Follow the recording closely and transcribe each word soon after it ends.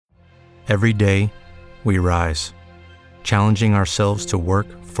Every day, we rise, challenging ourselves to work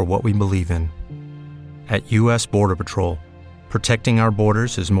for what we believe in. At U.S. Border Patrol, protecting our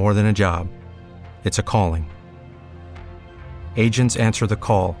borders is more than a job. It's a calling. Agents answer the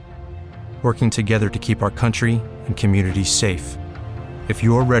call, working together to keep our country and communities safe. If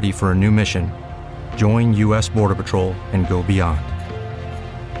you're ready for a new mission, join U.S. Border Patrol and go beyond.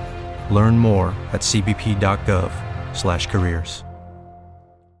 Learn more at cbp.gov/careers.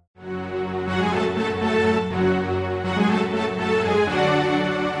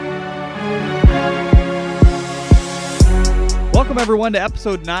 Welcome, everyone, to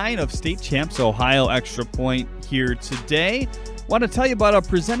Episode 9 of State Champs Ohio Extra Point here today. Want to tell you about our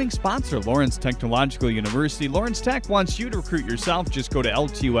presenting sponsor, Lawrence Technological University. Lawrence Tech wants you to recruit yourself. Just go to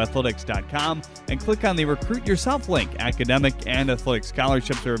ltuathletics.com and click on the Recruit Yourself link. Academic and athletic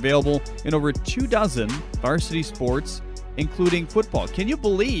scholarships are available in over 24 varsity sports, including football. Can you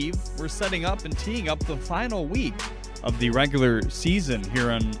believe we're setting up and teeing up the final week of the regular season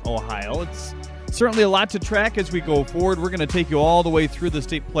here in Ohio? It's certainly a lot to track as we go forward. We're going to take you all the way through the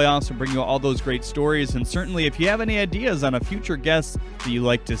state playoffs and bring you all those great stories. And certainly, if you have any ideas on a future guest that you'd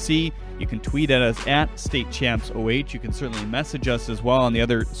like to see, you can tweet at us at StateChampsOH. You can certainly message us as well on the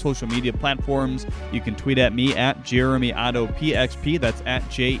other social media platforms. You can tweet at me at Jeremy Otto PXP. That's at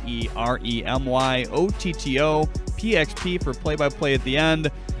JeremyOtto PXP for play-by-play at the end.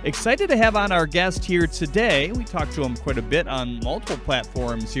 Excited to have on our guest here today. We talked to him quite a bit on multiple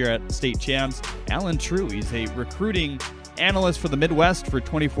platforms here at State Champs. Alan True, he's a recruiting analyst for the Midwest for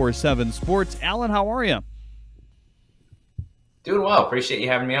 24/7 Sports. Alan, how are you? Doing well. Appreciate you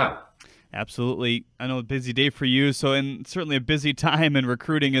having me on. Absolutely. I know a busy day for you, and certainly a busy time in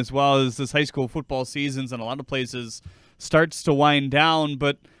recruiting as well as this high school football seasons in a lot of places starts to wind down.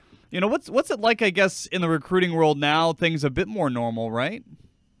 But, you know, what's it like, I guess, in the recruiting world now? Things a bit more normal, right?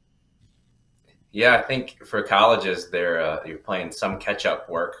 Yeah, I think for colleges, you're playing some catch-up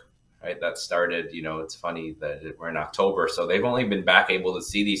work, right? That started, it's funny that we're in October, so they've only been back able to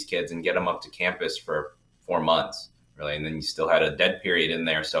see these kids and get them up to campus for 4 months, really, and then you still had a dead period in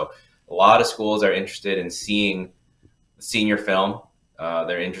there. So a lot of schools are interested in seeing the senior film.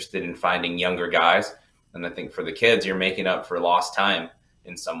 They're interested in finding younger guys, and I think for the kids, you're making up for lost time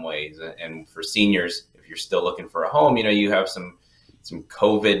in some ways. And for seniors, if you're still looking for a home, you have some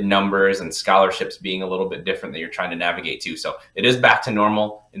COVID numbers and scholarships being a little bit different that you're trying to navigate too. So it is back to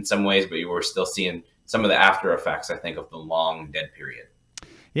normal in some ways, but we're still seeing some of the after effects, I think, of the long dead period.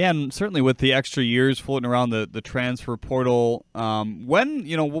 Yeah, and certainly with the extra years floating around the transfer portal,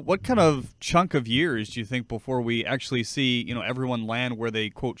 what kind of chunk of years do you think before we actually see, everyone land where they,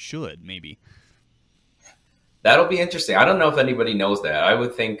 quote, should maybe? That'll be interesting. I don't know if anybody knows that. I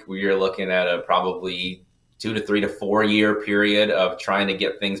would think we're looking at a probably 2 to 3 to 4 year period of trying to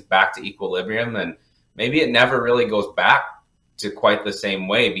get things back to equilibrium. And maybe it never really goes back to quite the same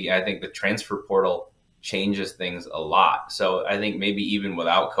way. I think the transfer portal changes things a lot. So I think maybe even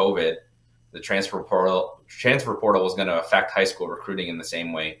without COVID, the transfer portal was going to affect high school recruiting in the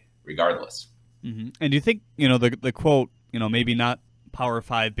same way regardless. Mm-hmm. And do you think, the quote, maybe not Power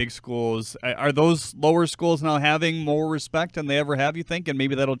 5 big schools, are those lower schools now having more respect than they ever have, you think? And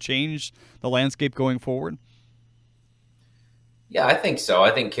maybe that'll change the landscape going forward? Yeah, I think so. I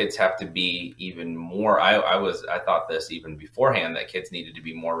think kids have to be even more. I thought this even beforehand, that kids needed to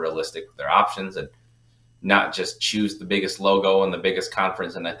be more realistic with their options and not just choose the biggest logo and the biggest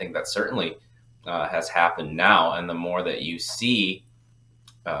conference. And I think that certainly has happened now. And the more that you see,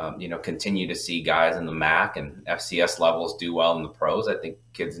 continue to see guys in the MAC and FCS levels do well in the pros, I think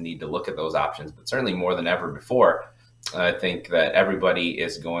kids need to look at those options. But certainly more than ever before, I think that everybody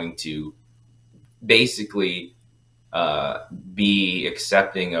is going to basically be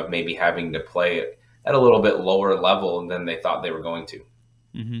accepting of maybe having to play at a little bit lower level than they thought they were going to.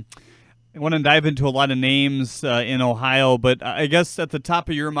 Mm-hmm. I want to dive into a lot of names in Ohio, but I guess at the top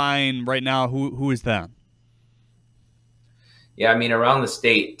of your mind right now, who is that? Yeah, I mean, around the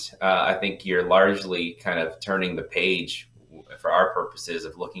state, I think you're largely kind of turning the page for our purposes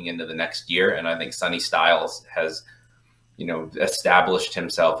of looking into the next year. And I think Sonny Styles has established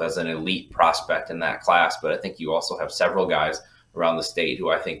himself as an elite prospect in that class. But I think you also have several guys around the state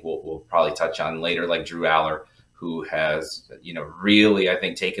who I think we'll probably touch on later, like Drew Aller, who has, really, I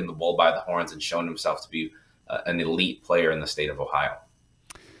think, taken the bull by the horns and shown himself to be an elite player in the state of Ohio.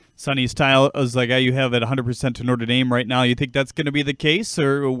 Sonny Styles is the guy you have at 100% to Notre Dame right now. You think that's going to be the case,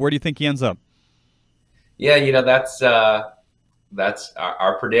 or where do you think he ends up? Yeah, that's that's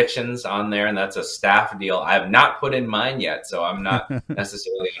our predictions on there, and that's a staff deal. I have not put in mine yet, so I'm not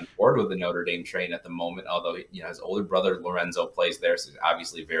necessarily on board with the Notre Dame train at the moment, although his older brother Lorenzo plays there, so he's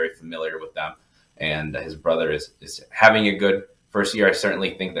obviously very familiar with them, and his brother is having a good first year. I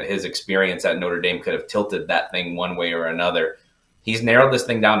certainly think that his experience at Notre Dame could have tilted that thing one way or another. He's narrowed this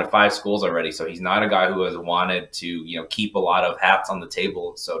thing down to 5 schools already, so he's not a guy who has wanted to keep a lot of hats on the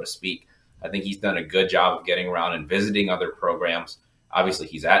table, so to speak. I think he's done a good job of getting around and visiting other programs. Obviously,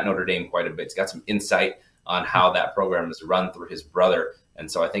 he's at Notre Dame quite a bit. He's got some insight on how that program is run through his brother. And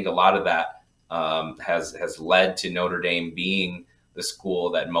so I think a lot of that has led to Notre Dame being the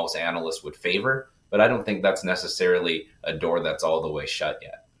school that most analysts would favor. But I don't think that's necessarily a door that's all the way shut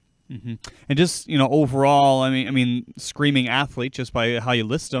yet. Mm-hmm. And just, overall, I mean, screaming athlete just by how you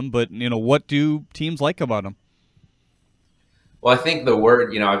list them. But, what do teams like about him? Well, I think the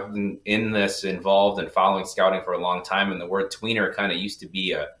word, I've been in this involved and following scouting for a long time, and the word tweener kind of used to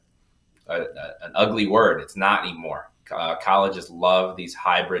be an ugly word. It's not anymore. Colleges love these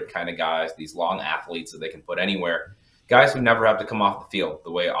hybrid kind of guys, these long athletes that they can put anywhere. Guys who never have to come off the field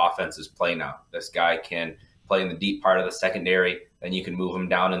the way offenses play now. This guy can play in the deep part of the secondary, then you can move him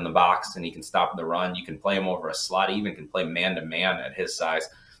down in the box and he can stop the run. You can play him over a slot, he even can play man-to-man at his size.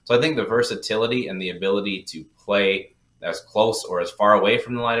 So I think the versatility and the ability to play as close or as far away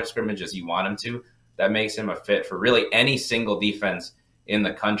from the line of scrimmage as you want him to, that makes him a fit for really any single defense in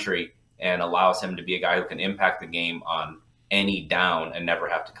the country and allows him to be a guy who can impact the game on any down and never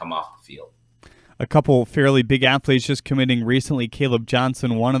have to come off the field. A couple fairly big athletes just committing recently. Caleb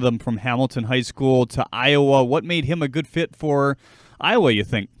Johnson, one of them from Hamilton High School to Iowa. What made him a good fit for Iowa, you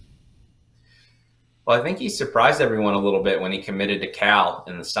think? Well, I think he surprised everyone a little bit when he committed to Cal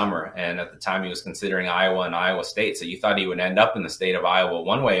in the summer. And at the time, he was considering Iowa and Iowa State. So you thought he would end up in the state of Iowa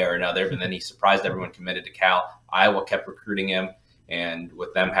one way or another. But then he surprised everyone, committed to Cal. Iowa kept recruiting him. And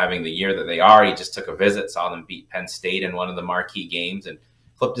with them having the year that they are, he just took a visit, saw them beat Penn State in one of the marquee games and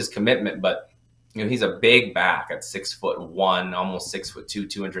flipped his commitment. But he's a big back at 6'1", almost 6'2",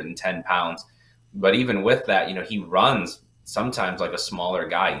 210 pounds. But even with that, he runs sometimes like a smaller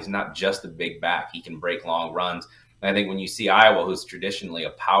guy. He's not just a big back. He can break long runs. And I think when you see Iowa, who's traditionally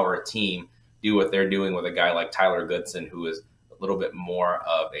a power team, do what they're doing with a guy like Tyler Goodson, who is a little bit more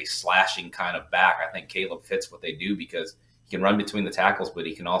of a slashing kind of back, I think Caleb fits what they do because he can run between the tackles, but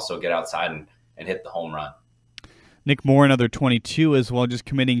he can also get outside and hit the home run. Nick Moore, another 22 as well, just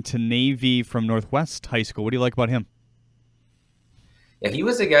committing to Navy from Northwest High School. What do you like about him? Yeah, he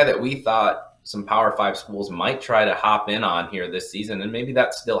was a guy that we thought some Power 5 schools might try to hop in on here this season, and maybe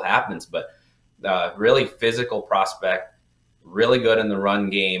that still happens, but really physical prospect, really good in the run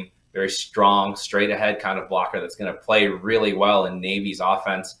game, very strong, straight-ahead kind of blocker that's going to play really well in Navy's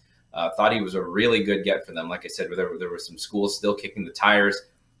offense. Thought he was a really good get for them. Like I said, there were some schools still kicking the tires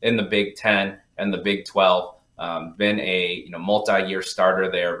in the Big Ten and the Big 12. Been a multi-year starter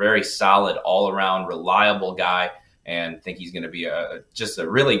there, very solid, all-around, reliable guy. And think he's going to be just a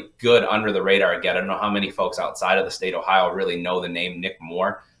really good under-the-radar get. I don't know how many folks outside of the state of Ohio really know the name Nick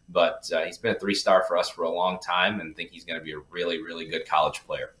Moore, but he's been a 3-star for us for a long time and think he's going to be a really, really good college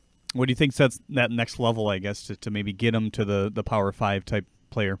player. What do you think sets that next level, I guess, to maybe get him to the Power 5 type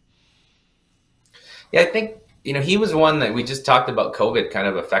player? Yeah, I think, he was one that we just talked about COVID kind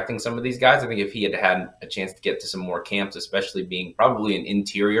of affecting some of these guys. I think if he had had a chance to get to some more camps, especially being probably an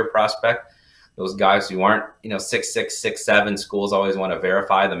interior prospect, those guys who aren't, 6'6", 6'7", schools always want to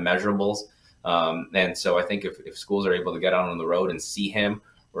verify the measurables. And so I think if schools are able to get out on the road and see him,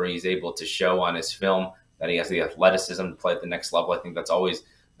 where he's able to show on his film that he has the athleticism to play at the next level, I think that's always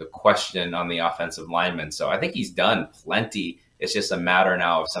the question on the offensive lineman. So I think he's done plenty. It's just a matter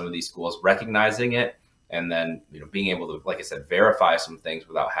now of some of these schools recognizing it and then, being able to, like I said, verify some things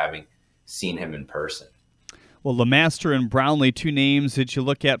without having seen him in person. Well, LeMaster and Brownlee, two names that you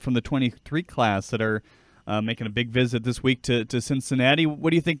look at from the 23 class that are making a big visit this week to Cincinnati. What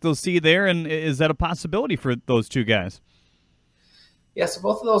do you think they'll see there, and is that a possibility for those two guys? Yeah, so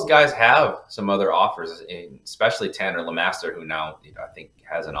both of those guys have some other offers, especially Tanner LeMaster, who now I think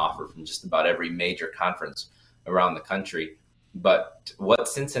has an offer from just about every major conference around the country. But what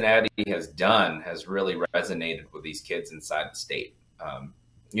Cincinnati has done has really resonated with these kids inside the state.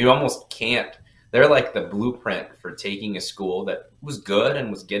 You almost can't. They're like the blueprint for taking a school that was good and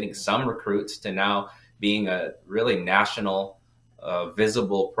was getting some recruits to now being a really national,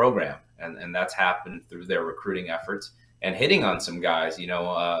 visible program. And that's happened through their recruiting efforts and hitting on some guys.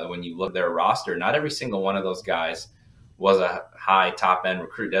 When you look at their roster, not every single one of those guys was a high top-end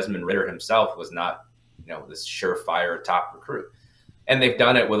recruit. Desmond Ridder himself was not, this surefire top recruit. And they've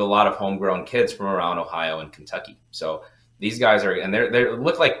done it with a lot of homegrown kids from around Ohio and Kentucky. So these guys are, and they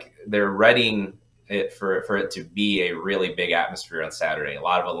look like they're readying it for it to be a really big atmosphere on Saturday. A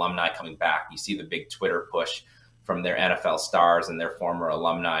lot of alumni coming back. You see the big Twitter push from their NFL stars and their former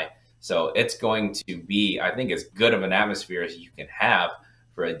alumni. So it's going to be, I think, as good of an atmosphere as you can have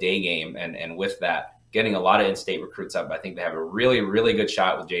for a day game. And with that, getting a lot of in-state recruits up, I think they have a really, really good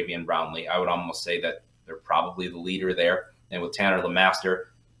shot with Javian Brownlee. I would almost say that they're probably the leader there. And with Tanner LeMaster,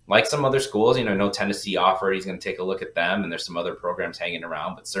 like some other schools, no Tennessee offer. He's going to take a look at them, and there's some other programs hanging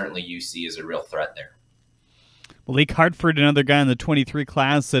around, but certainly UC is a real threat there. Malik Hartford, another guy in the 23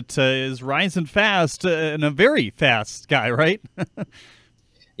 class that is rising fast and a very fast guy, right?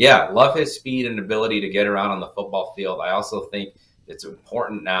 Yeah, love his speed and ability to get around on the football field. I also think it's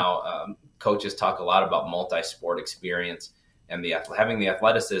important now. Coaches talk a lot about multi-sport experience and having the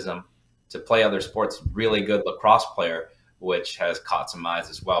athleticism to play other sports. Really good lacrosse player, which has caught some eyes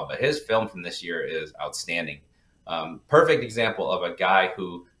as well. But his film from this year is outstanding. Perfect example of a guy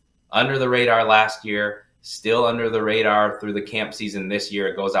who, under the radar last year, still under the radar through the camp season this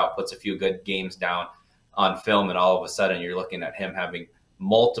year, goes out, puts a few good games down on film, and all of a sudden you're looking at him having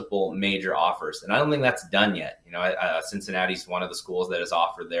multiple major offers. And I don't think that's done yet. Cincinnati's one of the schools that has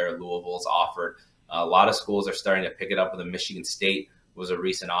offered there. Louisville's offered. A lot of schools are starting to pick it up with Michigan State was a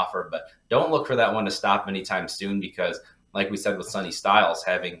recent offer, but don't look for that one to stop anytime soon because, like we said with Sonny Styles,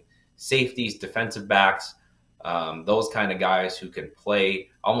 having safeties, defensive backs, those kind of guys who can play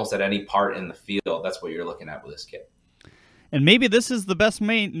almost at any part in the field, that's what you're looking at with this kid. And maybe this is the best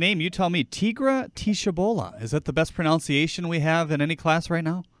name. You tell me. Tigra Tishabola. Is that the best pronunciation we have in any class right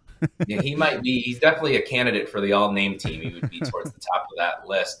now? Yeah, he might be. He's definitely a candidate for the all-name team. He would be towards the top of that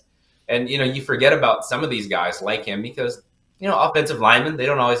list. And, you forget about some of these guys like him because, offensive linemen, they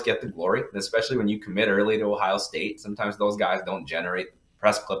don't always get the glory, especially when you commit early to Ohio State. Sometimes those guys don't generate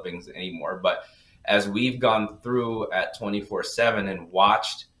press clippings anymore. But as we've gone through at 24/7 and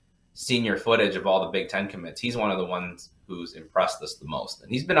watched senior footage of all the Big Ten commits, he's one of the ones who's impressed us the most. And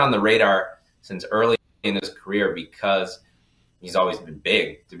he's been on the radar since early in his career because he's always been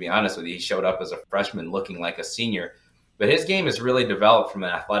big, to be honest with you. He showed up as a freshman looking like a senior. But his game has really developed from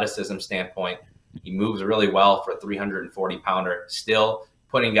an athleticism standpoint. He moves really well for a 340-pounder, still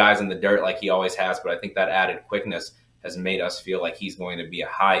putting guys in the dirt like he always has. But I think that added quickness has made us feel like he's going to be a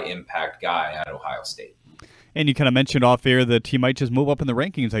high-impact guy at Ohio State. And you kind of mentioned off air that he might just move up in the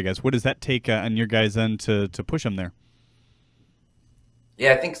rankings, I guess. What does that take on your guys' end to push him there?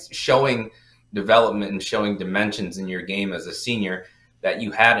 Yeah, I think showing development and showing dimensions in your game as a senior that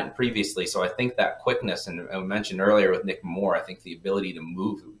you hadn't previously. So I think that quickness, and I mentioned earlier with Nick Moore, I think the ability to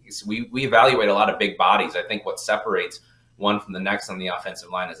move. We evaluate a lot of big bodies. I think what separates one from the next on the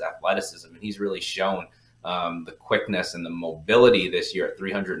offensive line is athleticism, and he's really shown the quickness and the mobility this year at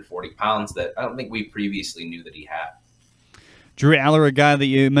 340 pounds that I don't think we previously knew that he had. Drew Aller, a guy that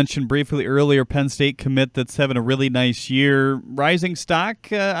you mentioned briefly earlier, Penn State commit that's having a really nice year. Rising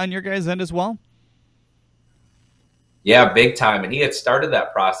stock on your guys' end as well? Yeah, big time. And he had started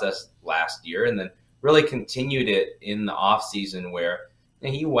that process last year and then really continued it in the offseason where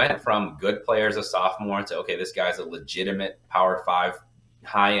he went from good player as a sophomore to, okay, this guy's a legitimate Power 5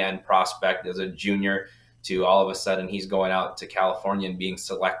 high-end prospect as a junior to all of a sudden he's going out to California and being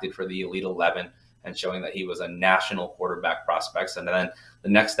selected for the Elite 11 and showing that he was a national quarterback prospect. And then the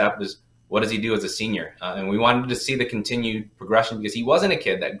next step is, what does he do as a senior? And we wanted to see the continued progression because he wasn't a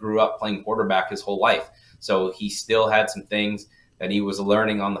kid that grew up playing quarterback his whole life. So he still had some things that he was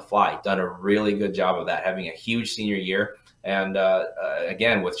learning on the fly. Done a really good job of that, having a huge senior year. And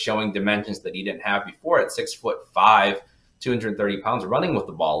again, with showing dimensions that he didn't have before at 6'5", 230 pounds, running with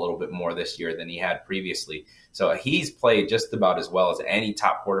the ball a little bit more this year than he had previously. So he's played just about as well as any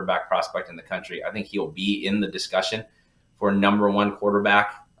top quarterback prospect in the country. I think he'll be in the discussion for number one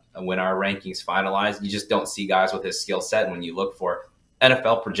quarterback when our rankings finalize. You just don't see guys with his skill set. And when you look for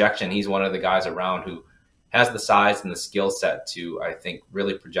NFL projection, he's one of the guys around who has the size and the skill set to, I think,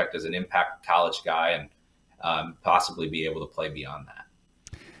 really project as an impact college guy and possibly be able to play beyond that.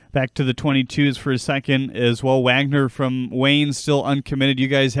 Back to the 22s for a second as well. Wagner from Wayne still uncommitted. You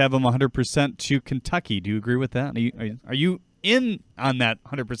guys have him 100% to Kentucky. Do you agree with that? Are you in on that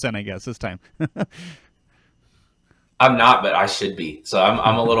 100%, I guess, this time? I'm not, but I should be. So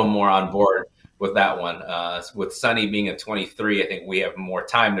I'm a little more on board with that one. With Sonny being a 23, I think we have more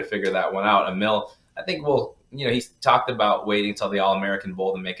time to figure that one out. Emil, I think he's talked about waiting until the All-American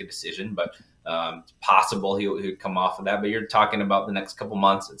Bowl to make a decision, but it's possible he would come off of that. But you're talking about the next couple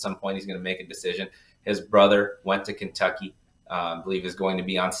months. At some point, he's going to make a decision. His brother went to Kentucky. I believe is going to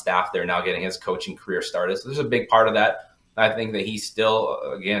be on staff there now, getting his coaching career started. So there's a big part of that. I think that he's still,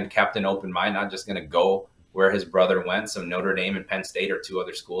 again, kept an open mind, not just going to go where his brother went. So Notre Dame and Penn State are two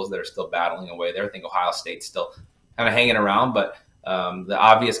other schools that are still battling away there. I think Ohio State's still kind of hanging around, but the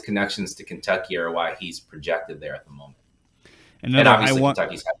obvious connections to Kentucky are why he's projected there at the moment. And obviously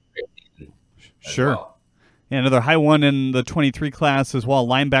Kentucky's had a great season. Sure. Well. Yeah, another high one in the 23 class as well.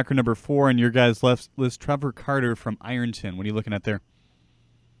 Linebacker number 4 on your guys' list, Trevor Carter from Ironton. What are you looking at there?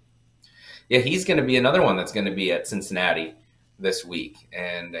 Yeah, he's going to be another one that's going to be at Cincinnati this week.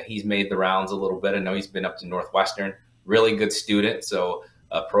 And he's made the rounds a little bit. I know he's been up to Northwestern. Really good student. So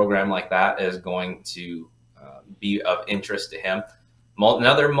a program like that is going to be of interest to him.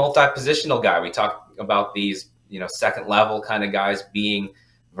 Another multi-positional guy. We talk about these, second level kind of guys being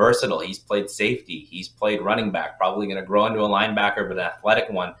versatile. He's played safety. He's played running back, probably going to grow into a linebacker, but an athletic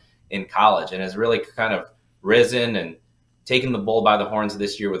one in college, and has really kind of risen and taken the bull by the horns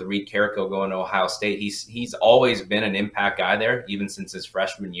this year with Reed Carrico going to Ohio State. He's always been an impact guy there, even since his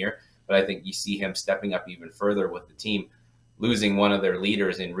freshman year. But I think you see him stepping up even further with the team, losing one of their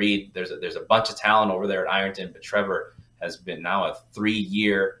leaders in Reed. There's a bunch of talent over there at Ironton, but Trevor has been now a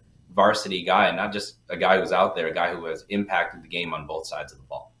 3-year varsity guy, and not just a guy who's out there, a guy who has impacted the game on both sides of the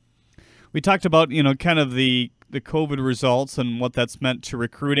ball. We talked about, kind of the COVID results and what that's meant to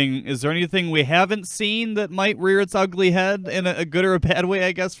recruiting. Is there anything we haven't seen that might rear its ugly head in a good or a bad way,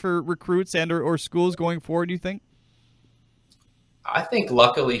 I guess, for recruits and or schools going forward, do you think? I think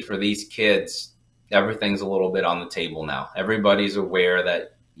luckily for these kids, everything's a little bit on the table now. Everybody's aware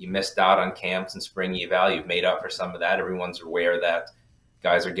that you missed out on camps and spring eval. You've made up for some of that. Everyone's aware that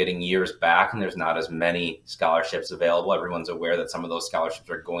guys are getting years back and there's not as many scholarships available. Everyone's aware that some of those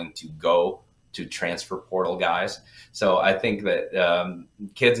scholarships are going to go to transfer portal guys. So I think that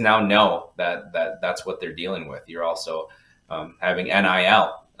kids now know that that's what they're dealing with. You're also having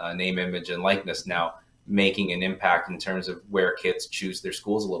NIL, name, image, and likeness now making an impact in terms of where kids choose their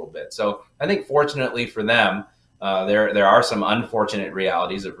schools a little bit. So I think fortunately for them, there are some unfortunate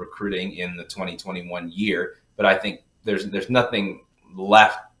realities of recruiting in the 2021 year, but I think there's nothing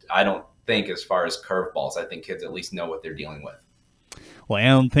left, I don't think, as far as curveballs. I think kids at least know what they're dealing with. Well,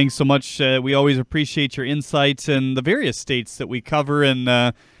 Alan, thanks so much. We always appreciate your insights in the various states that we cover,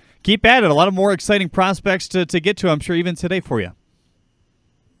 and keep at it. A lot of more exciting prospects to get to, I'm sure, even today for you.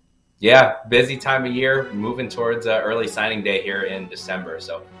 Yeah, busy time of year, moving towards early signing day here in December.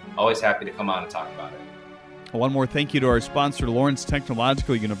 So always happy to come on and talk about it. One more thank you to our sponsor, Lawrence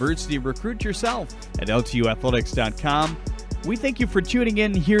Technological University. Recruit yourself at ltuathletics.com. We thank you for tuning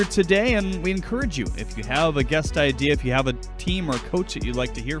in here today, and we encourage you, if you have a guest idea, if you have a team or coach that you'd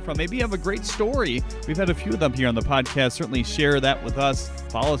like to hear from, maybe you have a great story. We've had a few of them here on the podcast. Certainly share that with us.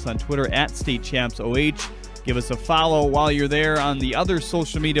 Follow us on Twitter at StateChampsOH. Give us a follow while you're there on the other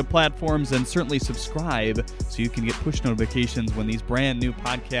social media platforms, and certainly subscribe so you can get push notifications when these brand new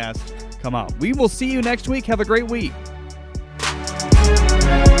podcasts come out. We will see you next week. Have a great week.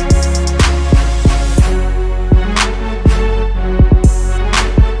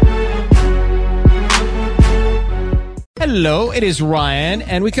 Hello, it is Ryan,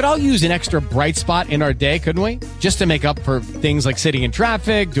 and we could all use an extra bright spot in our day, couldn't we? Just to make up for things like sitting in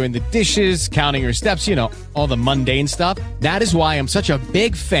traffic, doing the dishes, counting your steps, all the mundane stuff. That is why I'm such a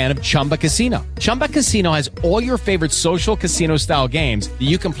big fan of Chumba Casino. Chumba Casino has all your favorite social casino-style games that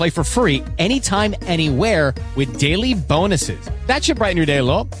you can play for free anytime, anywhere with daily bonuses. That should brighten your day a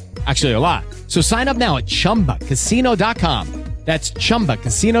little. Actually, a lot. So sign up now at ChumbaCasino.com. That's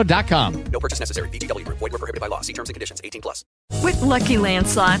ChumbaCasino.com. No purchase necessary. VGW Group. Void where prohibited by law. See terms and conditions. 18+. With Lucky Land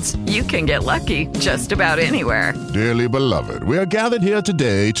Slots, you can get lucky just about anywhere. Dearly beloved, we are gathered here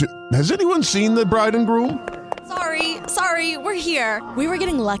today to... Has anyone seen the bride and groom? Sorry, we're here. We were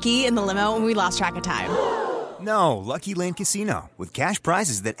getting lucky in the limo and we lost track of time. No, Lucky Land Casino. With cash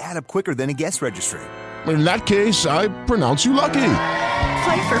prizes that add up quicker than a guest registry. In that case, I pronounce you lucky.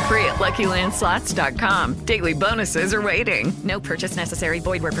 Play for free at LuckyLandSlots.com. Daily bonuses are waiting. No purchase necessary.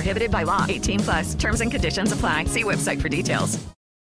 Void where prohibited by law. 18+. Terms and conditions apply. See website for details.